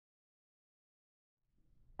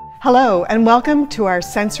Hello and welcome to our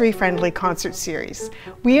sensory-friendly concert series.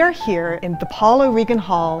 We are here in the Paul O'Regan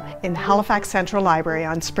Hall in Halifax Central Library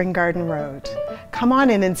on Spring Garden Road. Come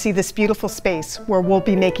on in and see this beautiful space where we'll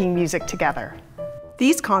be making music together.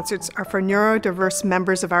 These concerts are for neurodiverse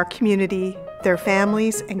members of our community, their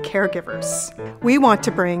families, and caregivers. We want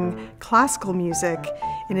to bring classical music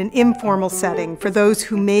in an informal setting for those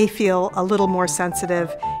who may feel a little more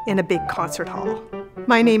sensitive in a big concert hall.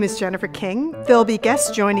 My name is Jennifer King. There'll be guests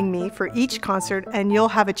joining me for each concert, and you'll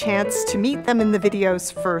have a chance to meet them in the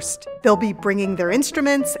videos first. They'll be bringing their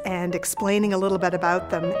instruments and explaining a little bit about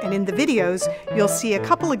them, and in the videos, you'll see a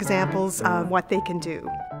couple examples of what they can do.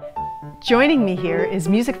 Joining me here is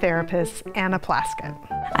music therapist Anna Plaskett.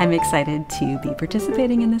 I'm excited to be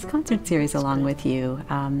participating in this concert series along with you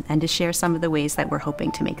and to share some of the ways that we're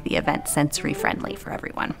hoping to make the event sensory friendly for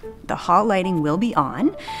everyone. The hall lighting will be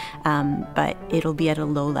on, but it'll be at a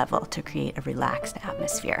low level to create a relaxed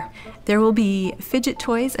atmosphere. There will be fidget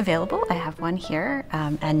toys available, I have one here,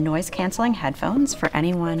 and noise canceling headphones for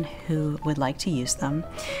anyone who would like to use them.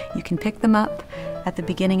 You can pick them up at the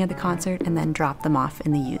beginning of the concert and then drop them off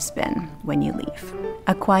in the use bin when you leave.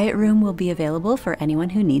 A quiet room will be available for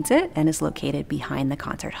anyone who needs it and is located behind the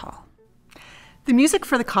concert hall. The music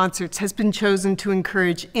for the concerts has been chosen to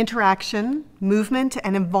encourage interaction, movement,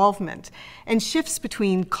 and involvement, and shifts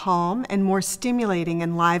between calm and more stimulating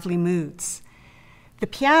and lively moods. The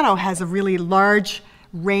piano has a really large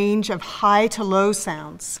range of high to low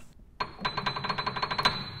sounds.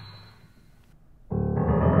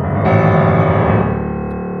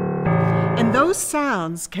 And those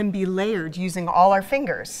sounds can be layered using all our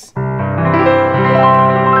fingers.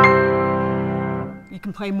 You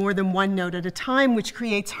can play more than one note at a time, which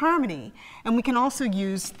creates harmony. And we can also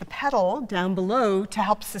use the pedal down below to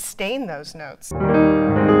help sustain those notes.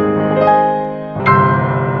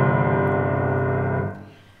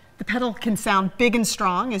 The pedal can sound big and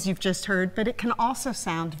strong, as you've just heard, but it can also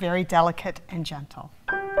sound very delicate and gentle.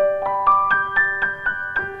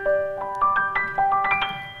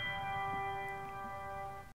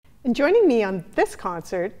 And joining me on this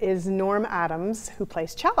concert is Norm Adams, who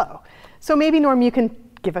plays cello. So maybe, Norm, you can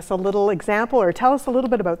give us a little example or tell us a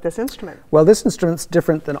little bit about this instrument. Well, this instrument's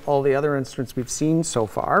different than all the other instruments we've seen so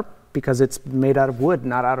far because it's made out of wood,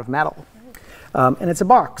 not out of metal. And it's a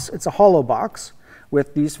box. It's a hollow box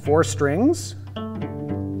with these 4 strings.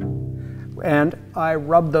 And I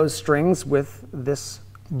rub those strings with this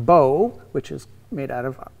bow, which is made out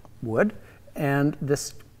of wood, and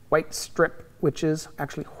this white strip, which is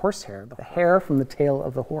actually horsehair, the hair from the tail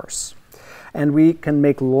of the horse. And we can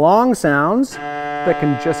make long sounds that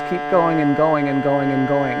can just keep going and going and going and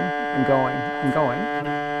going and going and going.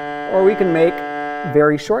 Or we can make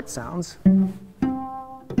very short sounds. And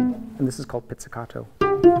this is called pizzicato.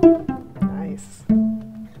 Nice.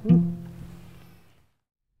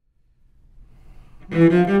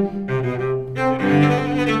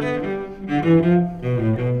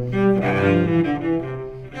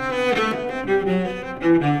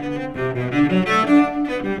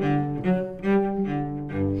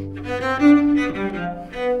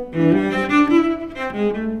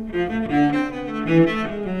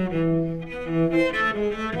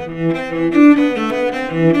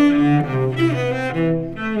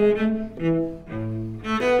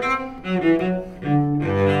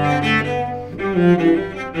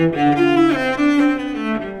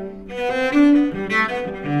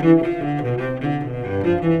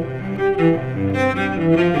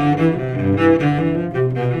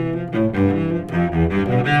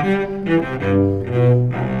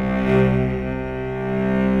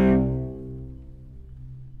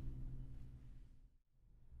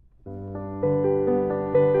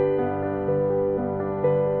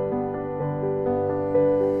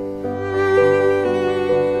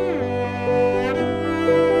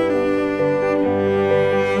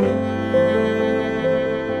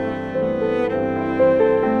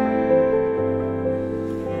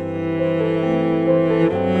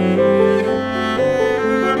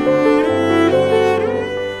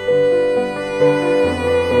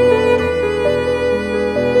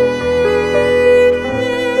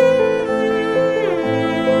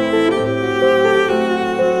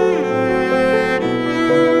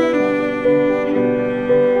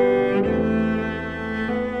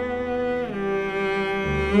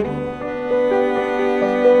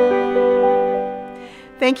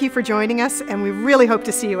 Thank you for joining us, and we really hope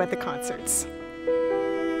to see you at the concerts.